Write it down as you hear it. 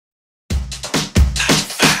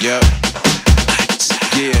Yep.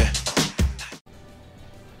 Yeah.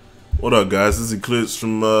 What up, guys? This is Eclipse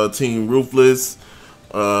from Team Ruthless.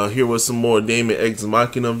 Here with some more Daemon X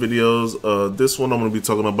Machina videos. This one I'm going to be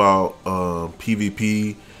talking about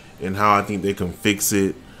PvP and how I think they can fix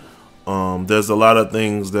it. There's a lot of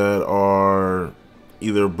things that are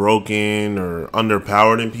either broken or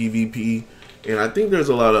underpowered in PvP, and I think there's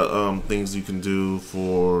a lot of things you can do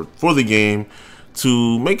for the game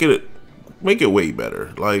to make it way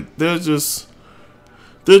better. Like there's just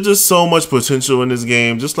so much potential in this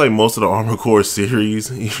game, just like most of the Armored Core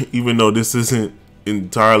series. Even though this isn't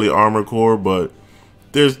entirely Armored Core, but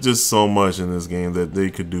there's just so much in this game that they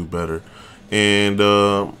could do better. And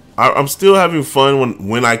I'm still having fun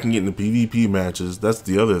when I can get into PvP matches. That's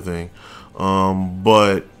the other thing.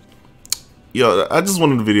 But yeah, I just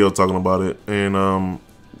wanted a video talking about it. And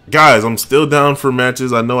guys, I'm still down for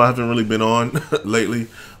matches. I know I haven't really been on lately.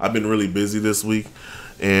 I've been really busy this week,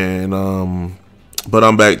 and but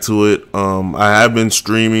I'm back to it. I have been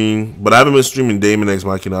streaming, but I haven't been streaming Daemon X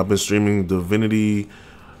Machina. I've been streaming Divinity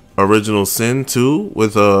Original Sin 2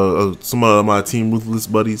 with some of my Team Ruthless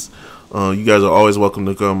buddies. You guys are always welcome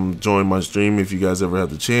to come join my stream if you guys ever have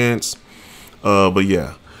the chance. But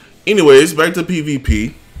yeah. Anyways, back to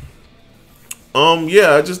PvP.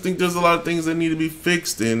 Yeah, I just think there's a lot of things that need to be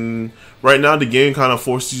fixed, and right now the game kind of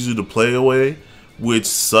forces you to play away, which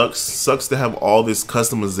sucks to have all this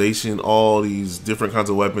customization, all these different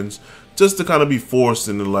kinds of weapons, just to kind of be forced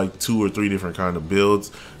into like 2 or 3 different kind of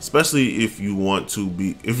builds, especially if you want to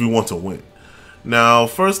win. Now,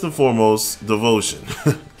 first and foremost, devotion.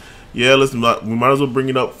 Yeah, we might as well bring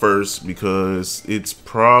it up first because it's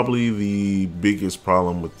probably the biggest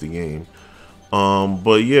problem with the game.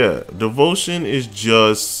 But yeah, devotion is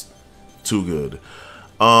just too good.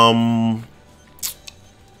 I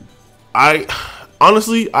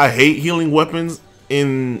hate healing weapons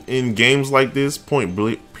in games like this.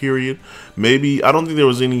 Period. Maybe I don't think there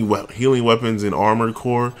was any healing weapons in Armored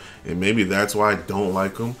Core, and maybe that's why I don't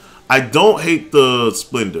like them. I don't hate the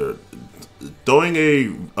Splendor. Throwing a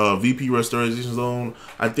VP restoration zone,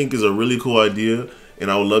 I think, is a really cool idea, and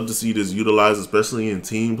I would love to see this utilized, especially in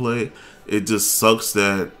team play. It just sucks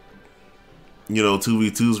that, you know,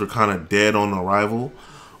 2v2s were kind of dead on arrival.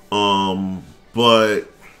 But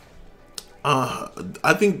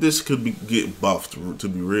I think this could get buffed, to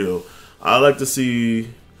be real. I like to see,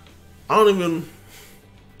 throw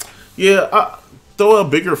a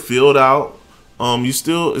bigger field out. It's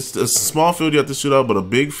a small field you have to shoot out, but a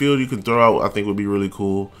big field you can throw out, I think, would be really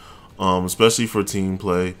cool, especially for team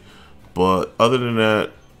play. But other than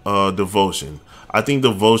that, devotion. I think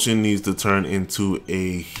devotion needs to turn into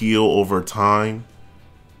a heal over time,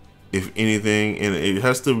 if anything, and it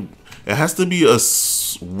has to be a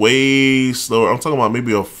way slower. I'm talking about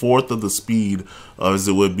maybe a fourth of the speed as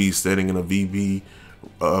it would be standing in a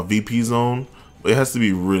VP zone. It has to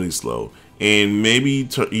be really slow, and maybe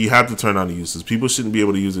you have to turn on the uses. People shouldn't be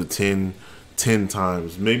able to use it 10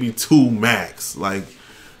 times, maybe 2 max. Like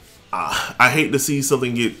I hate to see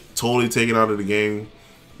something get totally taken out of the game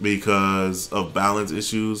because of balance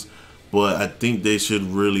issues, but I think they should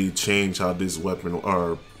really change how this weapon,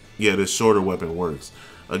 or yeah, this shorter weapon works.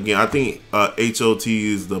 Again, I think HOT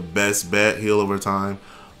is the best bet, heal over time.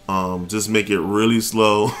 Just make it really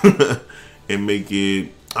slow and make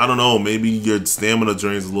it, I don't know, maybe your stamina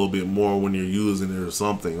drains a little bit more when you're using it or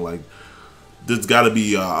something. Like, there's got to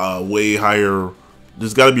be a way higher,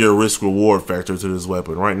 there's got to be a risk-reward factor to this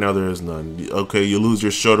weapon. Right now, there is none. Okay, you lose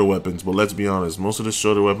your shorter weapons, but let's be honest, most of the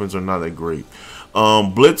shorter weapons are not that great.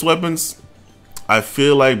 Blitz weapons, I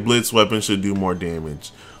feel like blitz weapons should do more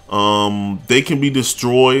damage. They can be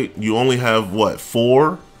destroyed. You only have, what,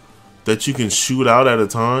 4 that you can shoot out at a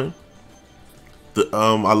time?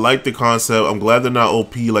 I like the concept. I'm glad they're not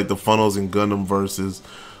OP like the funnels in Gundam Versus,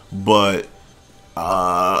 but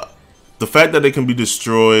the fact that they can be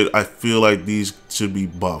destroyed, I feel like these should be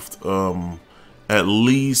buffed. At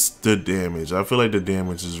least the damage. I feel like the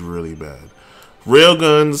damage is really bad.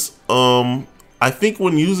 Railguns, I think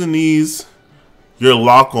when using these, your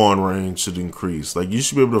lock-on range should increase. Like, you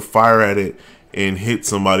should be able to fire at it and hit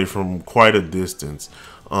somebody from quite a distance.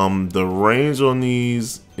 The range on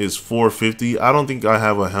these is 450. I don't think I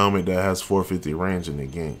have a helmet that has 450 range in the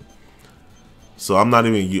game. So I'm not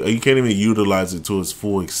even, you can't even utilize it to its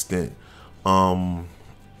full extent. Again,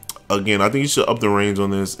 I think you should up the range on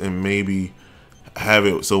this and maybe have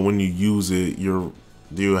it so when you use it, you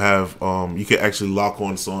can actually lock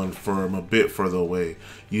on someone from a bit further away.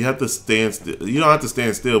 You have to stand still. You don't have to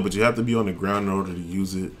stand still, but you have to be on the ground in order to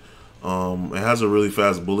use it. It has a really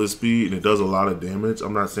fast bullet speed and it does a lot of damage.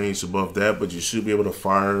 I'm not saying you should buff that, but you should be able to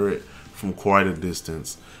fire it from quite a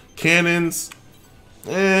distance. Cannons,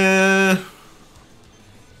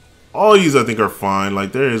 all these I think are fine.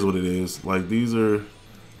 Like, there is what it is. Like, these are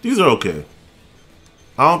okay.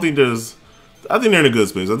 I don't think there's. I think they're in a good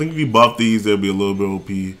space. I think if you buff these, they'll be a little bit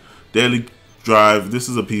OP. Deadly Drive. This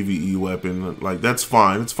is a PVE weapon. Like, that's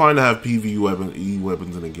fine. It's fine to have PVE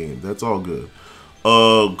weapons in the game. That's all good.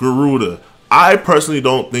 Garuda. I personally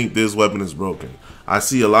don't think this weapon is broken. I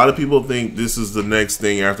see a lot of people think this is the next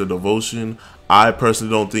thing after Devotion. I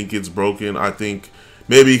personally don't think it's broken. I think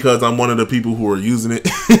maybe because I'm one of the people who are using it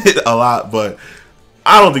a lot, but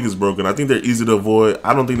I don't think it's broken. I think they're easy to avoid.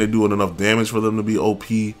 I don't think they're doing enough damage for them to be OP,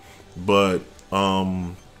 but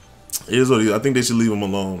it is what it is. I think they should leave them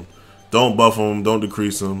alone. Don't buff them. Don't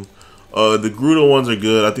decrease them. The Garuda ones are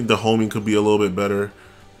good. I think the homing could be a little bit better,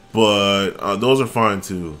 but those are fine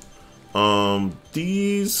too.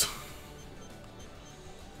 These,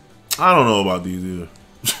 I don't know about these either,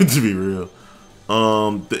 to be real.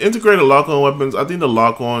 The integrated lock-on weapons, I think the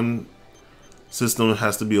lock-on system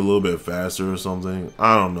has to be a little bit faster or something.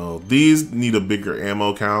 I don't know. These need a bigger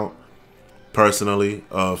ammo count, personally.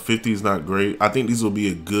 50 is not great. I think these will be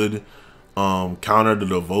a good counter to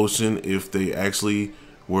Devotion if they actually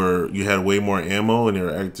were, you had way more ammo and they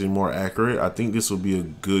were actually more accurate. I think this would be a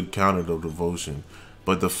good counter to Devotion.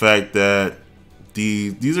 But the fact that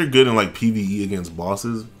these are good in like PvE against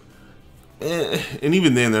bosses, and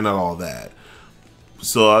even then they're not all that.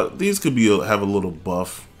 So these could be have a little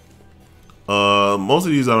buff. Most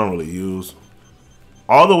of these I don't really use.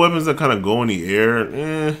 All the weapons that kind of go in the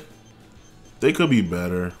air, they could be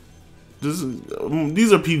better. These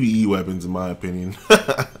are PvE weapons in my opinion,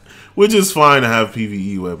 which is fine to have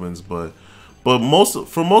PvE weapons, but for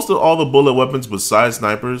most of all the bullet weapons besides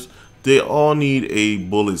snipers, they all need a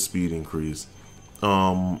bullet speed increase.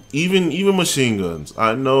 Even machine guns.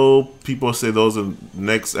 I know people say those are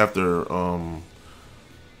next after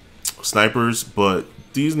snipers, but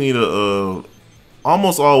these need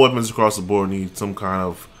almost all weapons across the board need some kind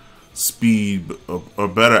of speed or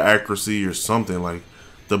better accuracy or something. Like,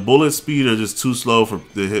 the bullet speed are just too slow for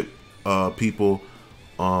to hit people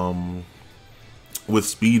with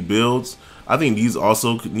speed builds. I think these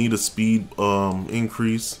also need a speed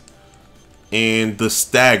increase. And the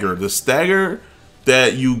stagger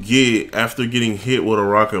that you get after getting hit with a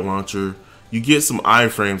rocket launcher, you get some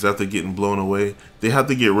iframes after getting blown away. They have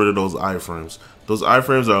to get rid of those iframes. Those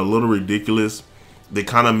iframes are a little ridiculous. They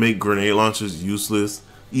kind of make grenade launchers useless.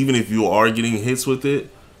 Even if you are getting hits with it,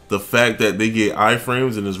 the fact that they get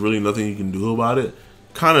iframes and there's really nothing you can do about it,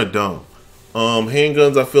 kind of dumb.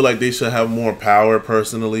 Handguns, I feel like they should have more power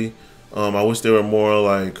personally. I wish they were more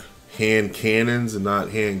like hand cannons and not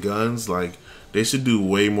handguns. Like, they should do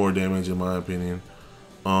way more damage in my opinion.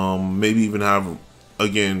 Maybe even have,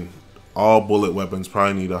 again, all bullet weapons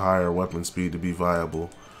probably need a higher weapon speed to be viable.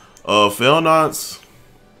 Fail knots,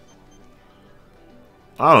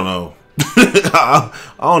 I don't know. I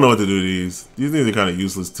don't know what to do with these. These things are kind of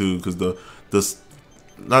useless too, because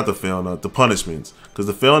not the fail knot, the punishments, because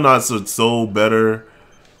the fail knots are so better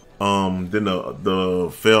than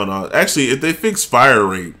the fail knot. Actually, if they fix fire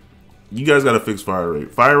rate, you guys gotta fix fire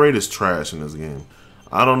rate. Fire rate is trash in this game.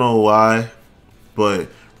 I don't know why, but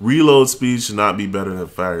reload speed should not be better than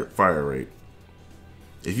fire rate.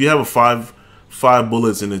 If you have five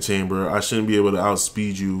bullets in the chamber, I shouldn't be able to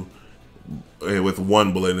outspeed you with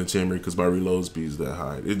one bullet in the chamber because my reload speed is that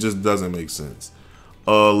high. It just doesn't make sense.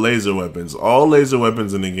 Laser weapons. All laser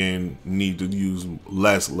weapons in the game need to use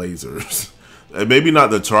less lasers. Maybe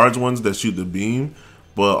not the charged ones that shoot the beam,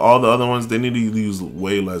 but all the other ones, they need to use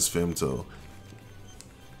way less femto.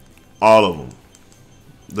 All of them.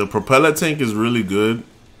 The propeller tank is really good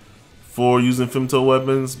for using femto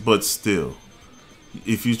weapons, but still,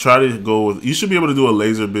 if you try to go with, you should be able to do a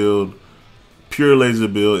laser build, pure laser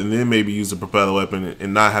build, and then maybe use a propeller weapon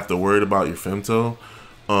and not have to worry about your femto.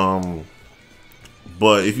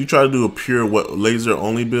 But if you try to do a pure laser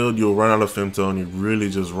only build, you'll run out of femto and you're really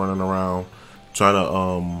just running around trying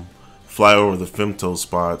to fly over the femto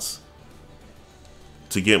spots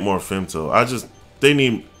to get more femto. They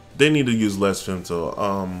need to use less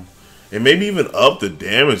femto. And maybe even up the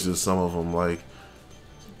damage to some of them. Like,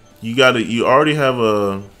 you already have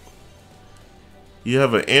an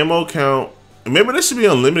ammo count. And maybe there should be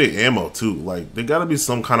unlimited ammo too. Like, there gotta be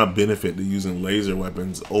some kind of benefit to using laser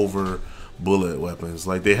weapons over bullet weapons.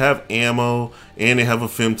 Like, they have ammo and they have a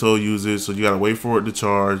femto usage, so you gotta wait for it to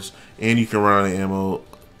charge and you can run out of ammo.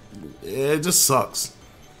 It just sucks.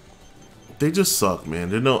 They just suck,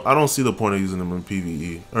 man. I don't see the point of using them in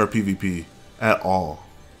PvE or PvP at all.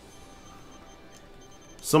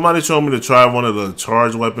 Somebody told me to try one of the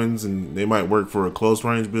charge weapons, and they might work for a close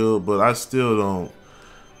range build, but I still don't.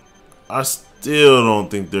 I still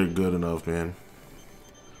don't think they're good enough, man.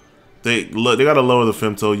 They gotta lower the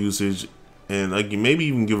femto usage, and like maybe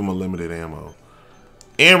even give them a limited ammo,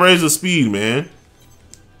 and raise the speed, man.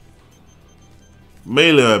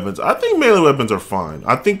 Melee weapons. I think melee weapons are fine.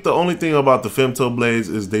 I think the only thing about the femto blades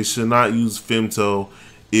is they should not use femto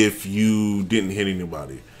if you didn't hit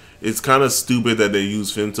anybody. It's kind of stupid that they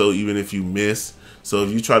use femto even if you miss. So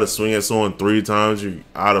if you try to swing at someone 3 times, you're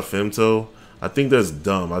out of femto. I think that's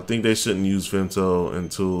dumb. I think they shouldn't use femto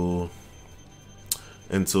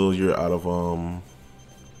until you're out of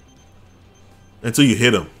until you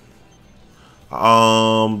hit them.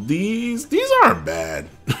 These aren't bad.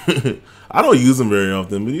 I don't use them very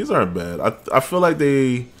often, but these aren't bad. I feel like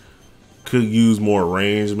they could use more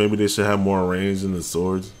range. Maybe they should have more range in the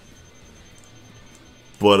swords.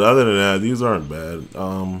 But other than that, these aren't bad.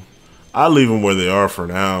 I'll leave them where they are for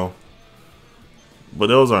now. But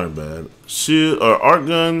those aren't bad. Shield or arc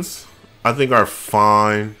guns, I think are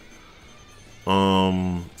fine.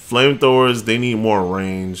 Flamethrowers, they need more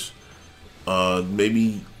range.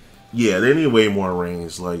 Maybe, yeah, they need way more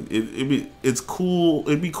range. Like it's cool.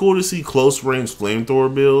 It'd be cool to see close range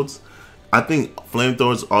flamethrower builds. I think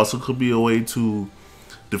flamethrowers also could be a way to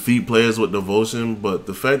defeat players with devotion, but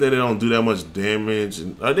the fact that they don't do that much damage,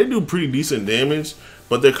 and they do pretty decent damage,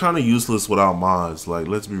 but they're kind of useless without mods. Like,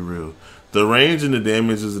 let's be real, the range and the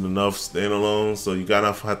damage isn't enough standalone, so you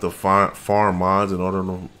gotta have to farm mods in order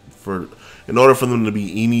for them to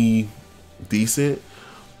be any decent.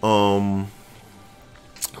 So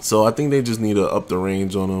I think they just need to up the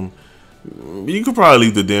range on them. You could probably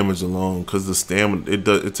leave the damage alone because the stamina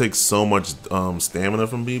it takes so much stamina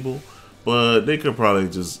from people. But they could probably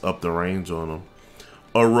just up the range on them.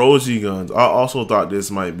 Orochi guns. I also thought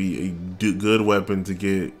this might be a good weapon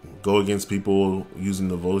to go against people using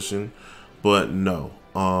devotion, but no.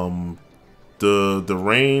 The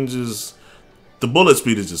range is, the bullet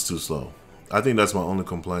speed is just too slow. I think that's my only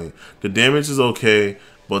complaint. The damage is okay,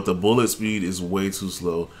 but the bullet speed is way too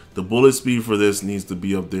slow. The bullet speed for this needs to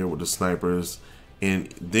be up there with the snipers.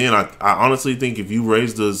 And then I honestly think if you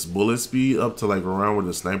raise this bullet speed up to like around where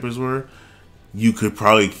the snipers were, you could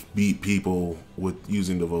probably beat people with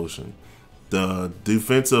using devotion. The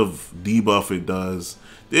defensive debuff it does,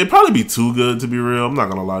 it'd probably be too good to be real. I'm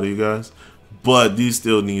not gonna lie to you guys, but these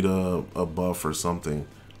still need a buff or something.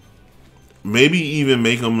 Maybe even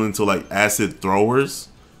make them into like acid throwers,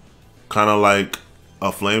 kind of like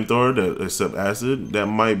a flamethrower that accept acid. That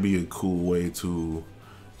might be a cool way to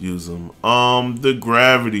use them. The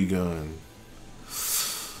gravity gun.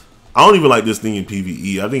 I don't even like this thing in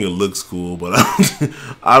PVE. I think it looks cool, but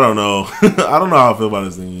I don't know. I don't know how I feel about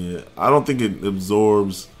this thing yet. I don't think it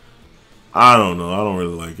absorbs. I don't know. I don't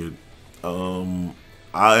really like it. And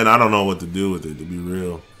I don't know what to do with it, to be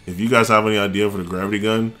real. If you guys have any idea for the gravity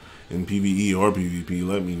gun in PVE or PvP,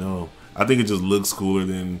 let me know. I think it just looks cooler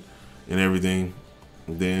than everything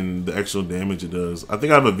than the actual damage it does. I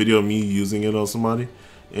think I have a video of me using it on somebody.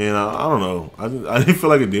 And I don't know. I didn't feel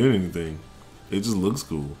like it did anything. It just looks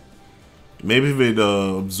cool. Maybe if it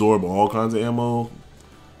absorb all kinds of ammo,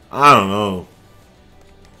 I don't know.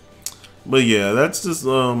 But yeah, that's just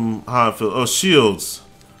how I feel. Oh, shields.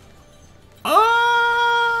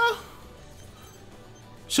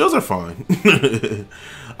 Shields are fine.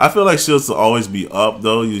 I feel like shields will always be up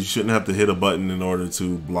though. You shouldn't have to hit a button in order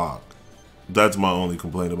to block. That's my only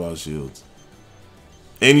complaint about shields.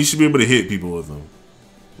 And you should be able to hit people with them.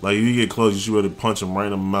 Like, if you get close, you should be able to punch them right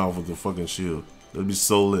in the mouth with the fucking shield. That'd be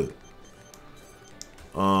so lit.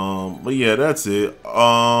 But yeah, that's it.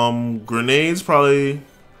 Grenades probably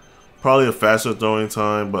a faster throwing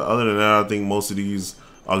time, but other than that, I think most of these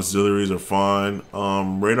auxiliaries are fine.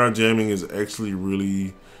 Radar jamming is actually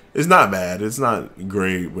really, it's not bad. It's not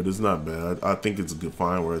great, but it's not bad. I think it's a good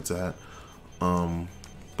fine where it's at.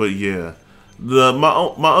 But yeah,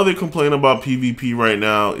 my other complaint about PvP right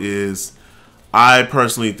now is I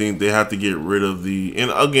personally think they have to get rid of the, and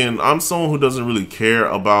again, I'm someone who doesn't really care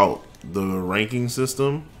about the ranking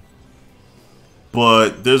system,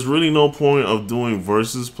 but there's really no point of doing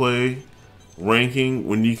versus play ranking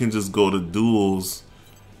when you can just go to duels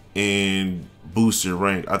and boost your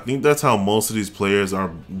rank. I think that's how most of these players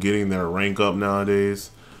are getting their rank up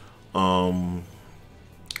nowadays,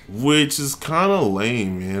 which is kind of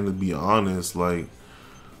lame, man, to be honest. Like,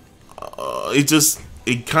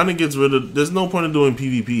 it kind of gets rid of, there's no point in doing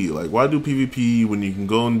PvP. Like, why do PvP when you can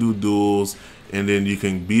go and do duels and then you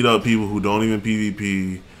can beat up people who don't even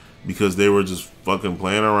PvP because they were just fucking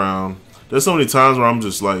playing around? There's so many times where I'm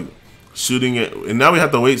just like, shooting it, and now we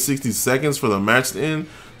have to wait 60 seconds for the match to end.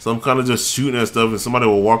 So I'm kind of just shooting at stuff, and somebody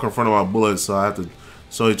will walk in front of my bullets, so I have to.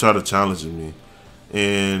 So he tried to challenge me,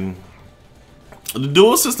 and the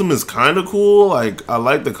duel system is kind of cool. Like, I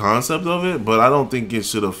like the concept of it, but I don't think it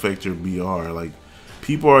should affect your BR. Like,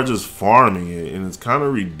 people are just farming it, and it's kind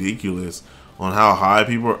of ridiculous on how high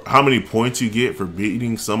how many points you get for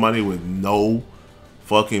beating somebody with no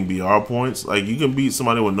fucking BR points. Like, you can beat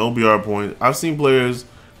somebody with no BR points. I've seen players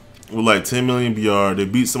with like 10 million BR. They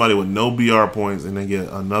beat somebody with no BR points, and they get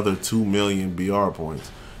another 2 million BR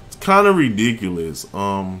points. It's kind of ridiculous.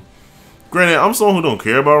 Granted, I'm someone who don't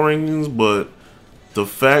care about rankings, but the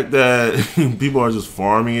fact that people are just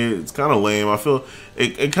farming it, it's kind of lame. I feel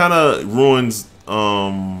it kind of ruins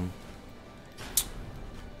the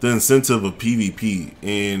incentive of PvP.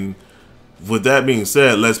 And with that being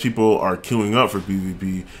said, less people are queuing up for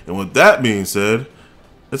PvP. And with that being said,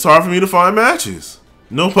 it's hard for me to find matches.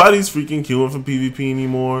 Nobody's freaking queuing for PvP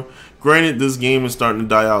anymore. Granted, this game is starting to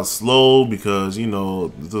die out slow because, you know,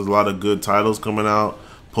 there's a lot of good titles coming out.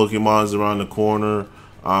 Pokemon's around the corner.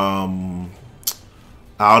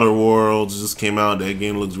 Outer Worlds just came out. That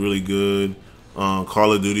game looks really good.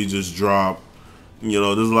 Call of Duty just dropped. You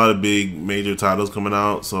know, there's a lot of big major titles coming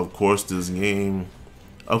out. So of course this game,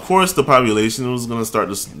 of course the population was gonna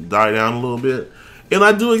start to die down a little bit, and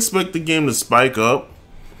I do expect the game to spike up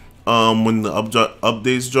when the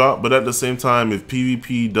updates drop. But at the same time, if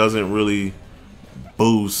PvP doesn't really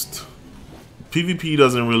boost, PvP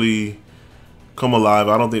doesn't really come alive,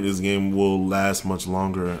 I don't think this game will last much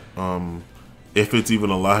longer. If it's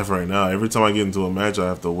even alive right now. Every time I get into a match, I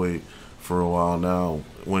have to wait for a while now,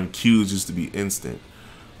 when queues used to be instant.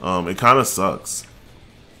 It kind of sucks.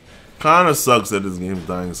 Kind of sucks that this game's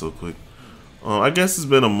dying so quick. I guess it's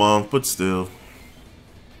been a month, but still.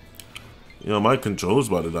 You know, my controller's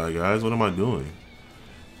about to die, guys. What am I doing?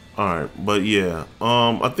 Alright, but yeah.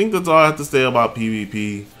 I think that's all I have to say about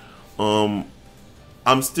PvP.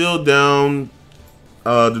 I'm still down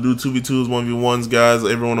to do 2v2s, 1v1s, guys.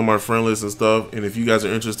 Everyone on my friend list and stuff. And if you guys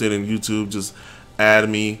are interested in YouTube, just add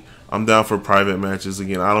me. I'm down for private matches.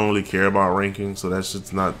 Again, I don't really care about ranking, so that's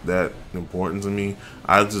just not that important to me.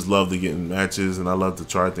 I just love to get in matches, and I love to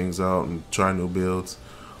try things out and try new builds.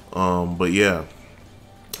 But yeah,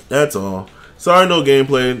 that's all. Sorry, no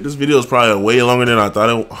gameplay. This video is probably way longer than I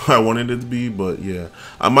thought I wanted it to be, but yeah,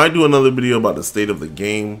 I might do another video about the state of the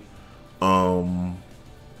game.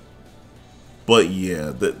 But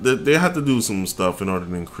yeah, they have to do some stuff in order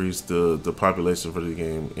to increase the population for the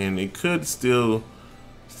game, and it could still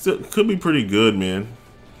could be pretty good, man,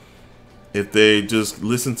 if they just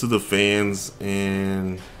listen to the fans.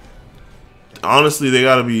 And honestly, they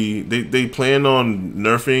gotta be they plan on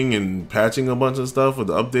nerfing and patching a bunch of stuff with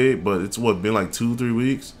the update, but it's been like 2-3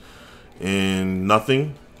 weeks and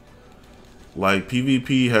nothing. Like,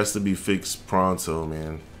 PvP has to be fixed pronto,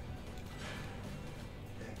 man.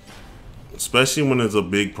 Especially when it's a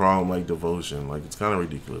big problem like devotion. Like, it's kind of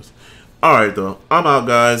ridiculous. Alright, though. I'm out,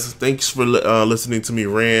 guys. Thanks for listening to me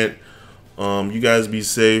rant. You guys be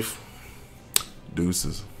safe.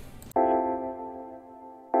 Deuces.